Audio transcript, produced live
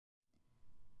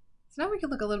So now we can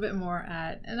look a little bit more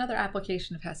at another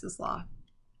application of Hess's law.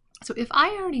 So if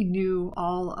I already knew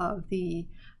all of the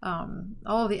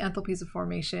enthalpies of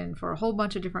formation for a whole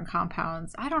bunch of different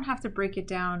compounds, I don't have to break it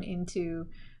down into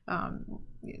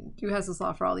do Hess's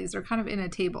law for all these. They're kind of in a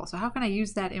table. So how can I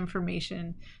use that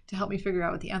information to help me figure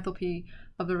out what the enthalpy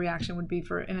of the reaction would be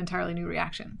for an entirely new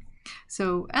reaction?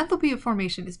 So enthalpy of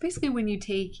formation is basically when you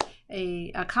take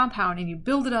a compound and you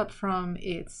build it up from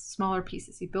its smaller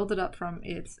pieces. You build it up from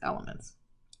its elements.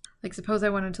 Like suppose I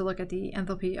wanted to look at the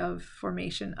enthalpy of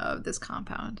formation of this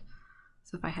compound.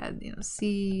 So if I had,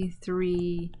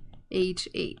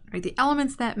 C3H8, right? The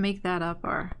elements that make that up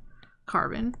are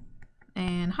carbon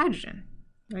and hydrogen,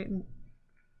 right? And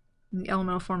the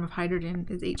elemental form of hydrogen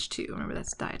is H2. Remember,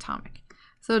 that's diatomic.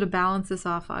 So to balance this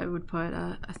off, I would put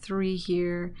a 3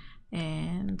 here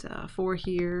and 4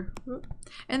 here.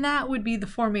 And that would be the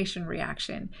formation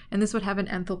reaction. And this would have an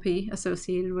enthalpy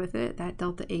associated with it, that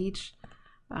delta H.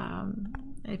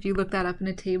 If you look that up in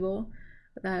a table,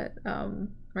 that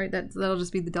that'll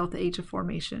just be the delta H of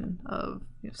formation of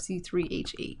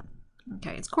C3H8.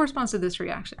 Okay, it corresponds to this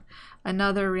reaction.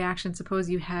 Another reaction, suppose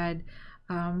you had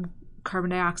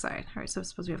carbon dioxide. All right, so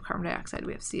suppose we have carbon dioxide,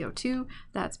 we have CO2,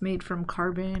 that's made from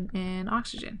carbon and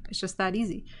oxygen. It's just that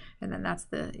easy. And then that's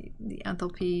the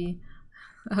enthalpy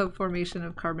of formation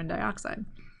of carbon dioxide.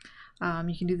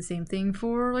 You can do the same thing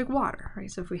for like water, right?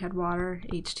 So if we had water,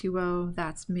 H2O,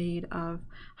 that's made of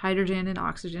hydrogen and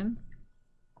oxygen.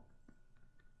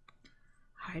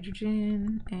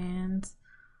 Hydrogen and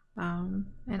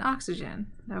oxygen.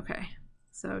 Okay,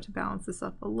 so to balance this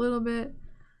up a little bit,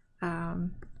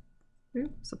 something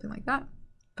like that.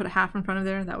 Put a half in front of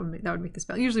there. That would make this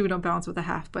balance. Usually we don't balance with a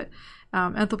half, but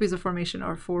enthalpies of formation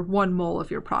are for 1 mole of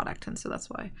your product, and so that's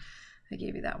why I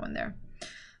gave you that one there.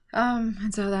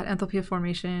 And so that enthalpy of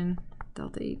formation,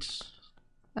 delta H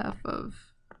F of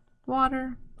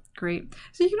water. Great.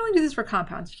 So you can only do this for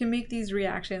compounds. You can make these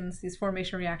reactions, these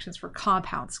formation reactions for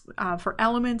compounds. For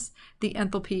elements, the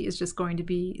enthalpy is just going to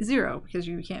be 0 because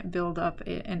you can't build up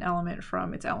an element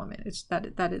from its element. It's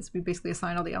that is, we basically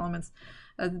assign all the elements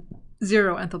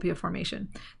 0 enthalpy of formation.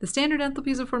 The standard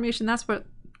enthalpies of formation, that's what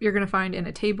you're going to find in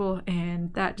a table,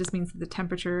 and that just means that the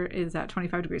temperature is at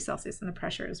 25 degrees Celsius and the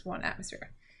pressure is 1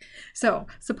 atmosphere. So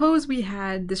suppose we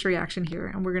had this reaction here,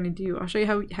 and we're going to I'll show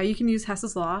you how you can use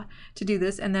Hess's law to do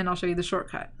this, and then I'll show you the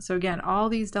shortcut. So again, all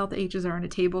these delta H's are in a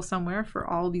table somewhere for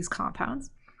all these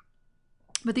compounds,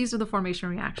 but these are the formation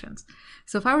reactions.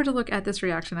 So if I were to look at this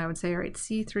reaction, I would say, all right,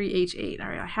 C3H8, all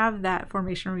right, I have that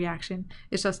formation reaction.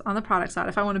 It's just on the product side.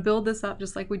 If I want to build this up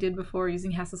just like we did before using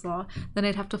Hess's law, then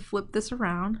I'd have to flip this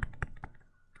around,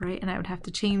 right, and I would have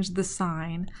to change the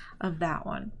sign of that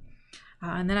one.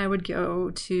 And then I would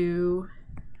go to,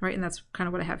 right, and that's kind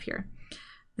of what I have here.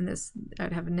 And this,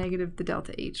 I'd have a negative the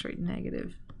delta H, right,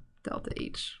 negative delta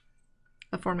H,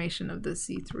 a formation of the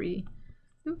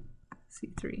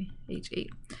C3H8.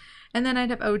 And then I'd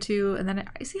have O2, and then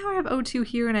I see how I have O2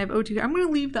 here and I have O2 here. I'm going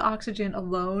to leave the oxygen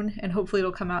alone, and hopefully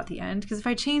it'll come out at the end, because if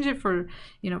I change it for,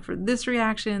 for this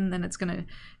reaction, then it's going to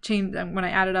change when I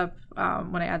add it up,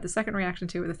 when I add the second reaction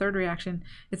to it, the third reaction,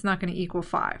 it's not going to equal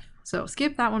 5. So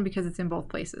skip that one because it's in both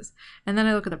places. And then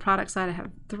I look at the product side, I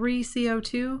have 3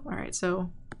 CO2. All right,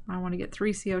 so I want to get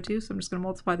 3 CO2, so I'm just going to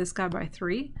multiply this guy by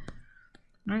 3.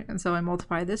 All right, and so I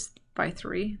multiply this by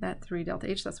 3, that 3 delta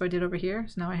H, that's what I did over here.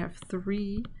 So now I have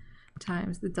 3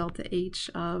 times the delta H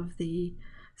of the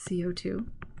CO2.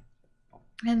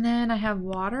 And then I have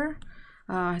water.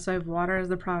 So I have water as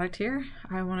the product here.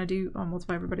 I'll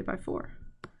multiply everybody by 4.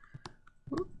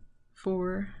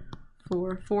 4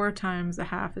 times a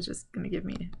half is just going to give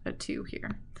me a 2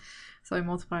 here. So I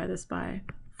multiply this by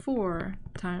 4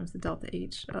 times the delta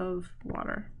H of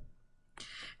water.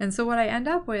 And so what I end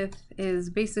up with is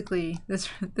basically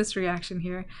this reaction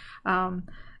here.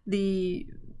 The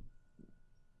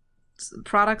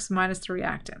products minus the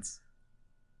reactants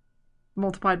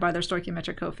multiplied by their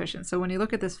stoichiometric coefficient. So when you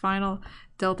look at this final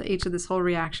delta H of this whole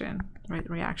reaction, right,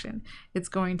 the reaction, it's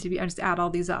going to be, I just add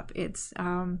all these up. It's,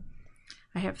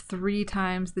 I have 3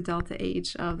 times the delta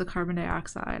H of the carbon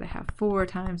dioxide. I have 4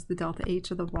 times the delta H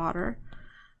of the water.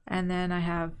 And then I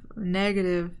have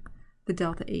negative the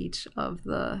delta H of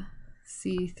the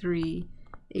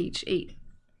C3H8.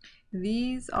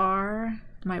 These are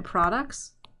my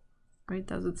products. Right,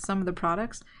 those are some of the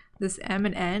products. This M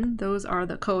and N, those are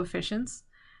the coefficients,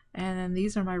 and then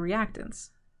these are my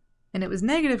reactants. And it was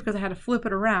negative because I had to flip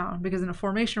it around, because in a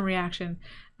formation reaction,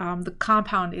 the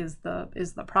compound is the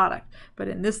product. But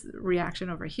in this reaction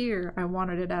over here, I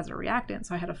wanted it as a reactant,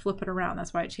 so I had to flip it around.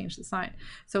 That's why I changed the sign.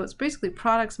 So it's basically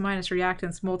products minus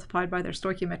reactants multiplied by their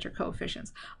stoichiometric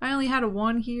coefficients. I only had a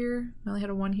 1 here,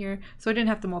 so I didn't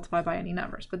have to multiply by any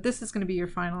numbers. But this is going to be your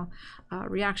final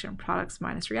reaction, products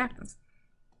minus reactants.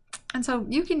 And so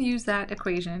you can use that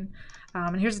equation,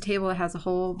 and here's a table that has a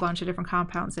whole bunch of different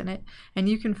compounds in it, and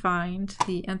you can find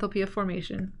the enthalpy of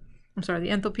formation, the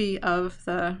enthalpy of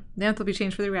the enthalpy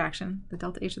change for the reaction, the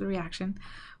delta H of the reaction,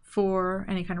 for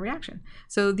any kind of reaction.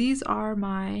 So these are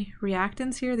my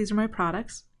reactants here, these are my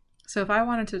products. So if I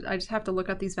wanted to, I just have to look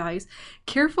up these values.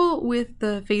 Careful with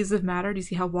the phases of matter. Do you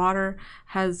see how water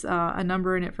has a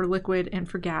number in it for liquid and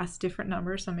for gas, different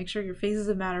numbers? So make sure your phases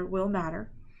of matter will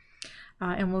matter.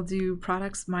 And we'll do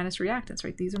products minus reactants,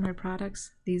 right? These are my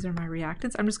products, these are my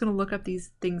reactants. I'm just going to look up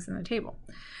these things in the table.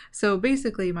 So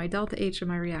basically, my delta H of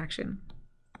my reaction,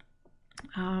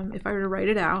 if I were to write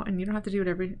it out, and you don't have to do it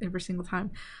every single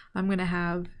time, I'm going to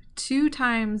have 2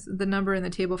 times the number in the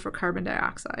table for carbon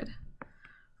dioxide,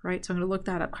 right? So I'm going to look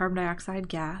that up, carbon dioxide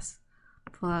gas,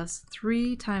 plus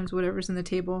 3 times whatever's in the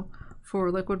table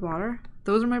for liquid water.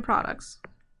 Those are my products.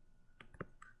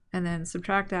 And then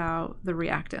subtract out the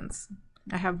reactants.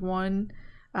 I have 1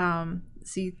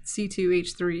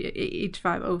 C2H3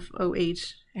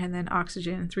 H5OH, and then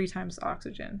oxygen, 3 times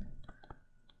oxygen,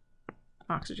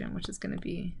 which is going to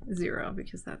be 0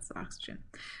 because that's oxygen.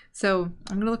 So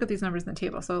I'm going to look at these numbers in the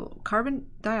table. So carbon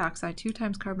dioxide, 2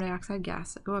 times carbon dioxide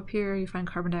gas. Go up here, you find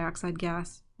carbon dioxide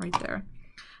gas right there.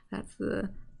 That's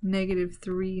the negative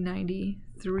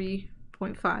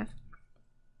 393.5.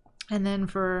 And then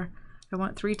I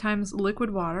want 3 times liquid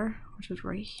water, which is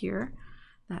right here.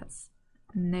 That's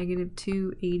negative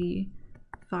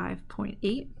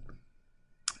 285.8.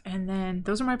 And then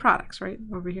those are my products, right?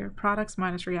 Over here, products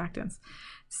minus reactants.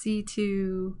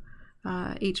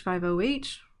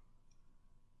 C2H5OH.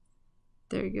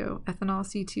 There you go, ethanol,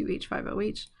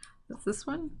 C2H5OH. That's this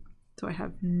one. So I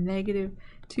have negative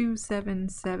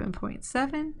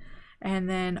 277.7. And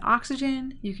then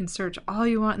oxygen, you can search all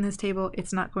you want in this table.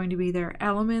 It's not going to be there.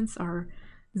 Elements are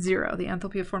 0. The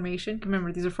enthalpy of formation,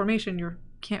 remember these are formation, you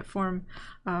can't form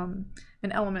an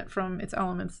element from its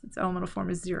elements. Its elemental form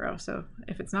is 0. So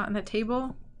if it's not in that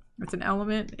table, it's an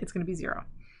element, it's going to be 0.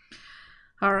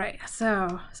 All right,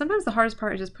 so sometimes the hardest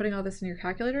part is just putting all this in your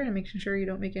calculator and making sure you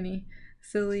don't make any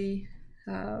silly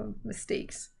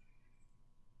mistakes.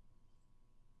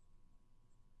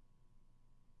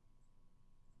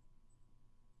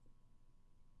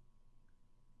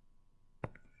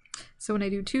 So when I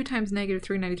do 2 times negative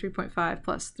 393.5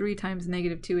 plus 3 times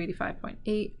negative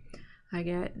 285.8, I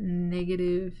get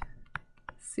negative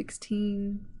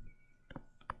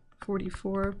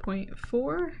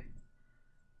 1644.4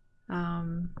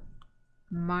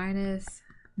 minus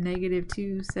negative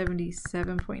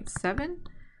 277.7.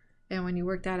 And when you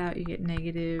work that out, you get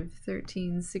negative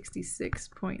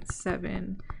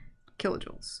 1366.7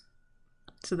 kilojoules.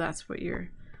 So that's what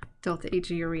your delta H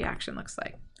of your reaction looks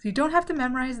like. So you don't have to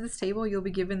memorize this table. You'll be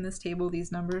given this table,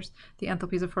 these numbers, the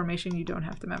enthalpies of formation, you don't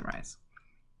have to memorize.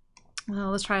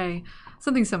 Well, let's try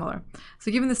something similar.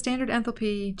 So given the standard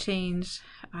enthalpy change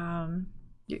in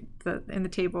the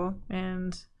table,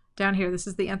 and down here, this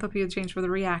is the enthalpy of change for the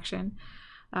reaction.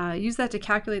 Use that to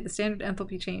calculate the standard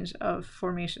enthalpy change of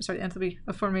formation, enthalpy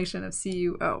of formation of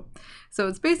CuO. So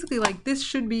it's basically like this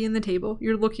should be in the table.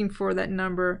 You're looking for that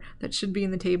number that should be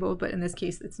in the table, but in this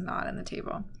case, it's not in the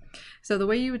table. So the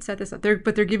way you would set this up, they're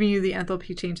giving you the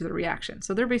enthalpy change of the reaction.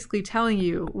 So they're basically telling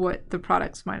you what the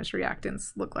products minus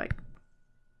reactants look like.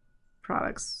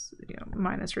 Products,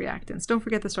 minus reactants. Don't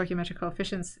forget the stoichiometric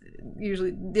coefficients.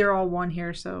 Usually they're all 1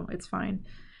 here, so it's fine.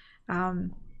 All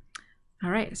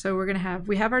right, so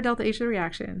we have our delta H of the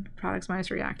reaction, products minus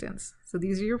reactants. So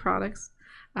these are your products.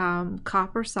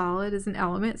 Copper solid is an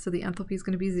element, so the enthalpy is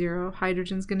going to be 0.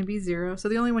 Hydrogen is going to be 0. So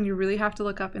the only one you really have to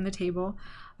look up in the table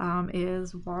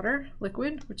is water,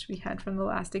 liquid, which we had from the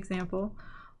last example.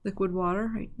 Liquid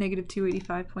water, right? Negative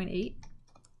 285.8.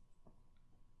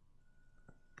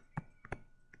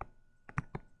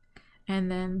 And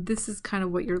then this is kind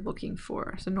of what you're looking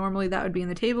for. So normally that would be in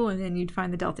the table, and then you'd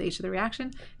find the delta H of the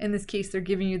reaction. In this case, they're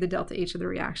giving you the delta H of the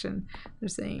reaction. They're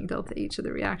saying delta H of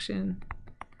the reaction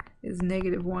is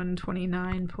negative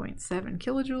 129.7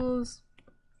 kilojoules.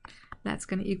 That's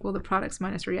going to equal the products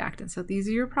minus reactants. So these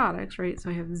are your products, right?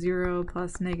 So I have 0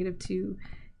 plus negative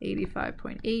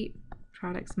 285.8,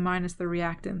 products minus the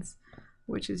reactants,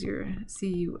 which is your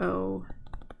CuO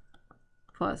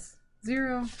plus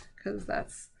 0, because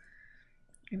that's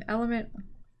an element.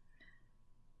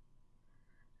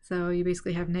 So you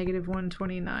basically have negative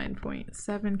 129.7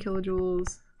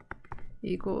 kilojoules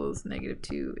equals negative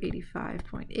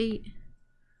 285.8.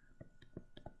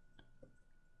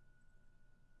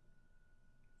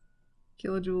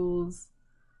 kilojoules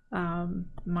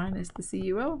minus the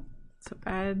CuO. So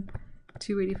add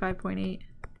 285.8.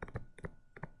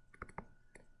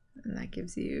 And that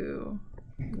gives you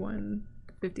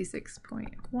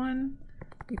 156.1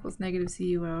 equals negative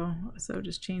CuO. So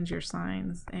just change your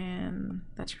signs, and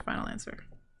that's your final answer.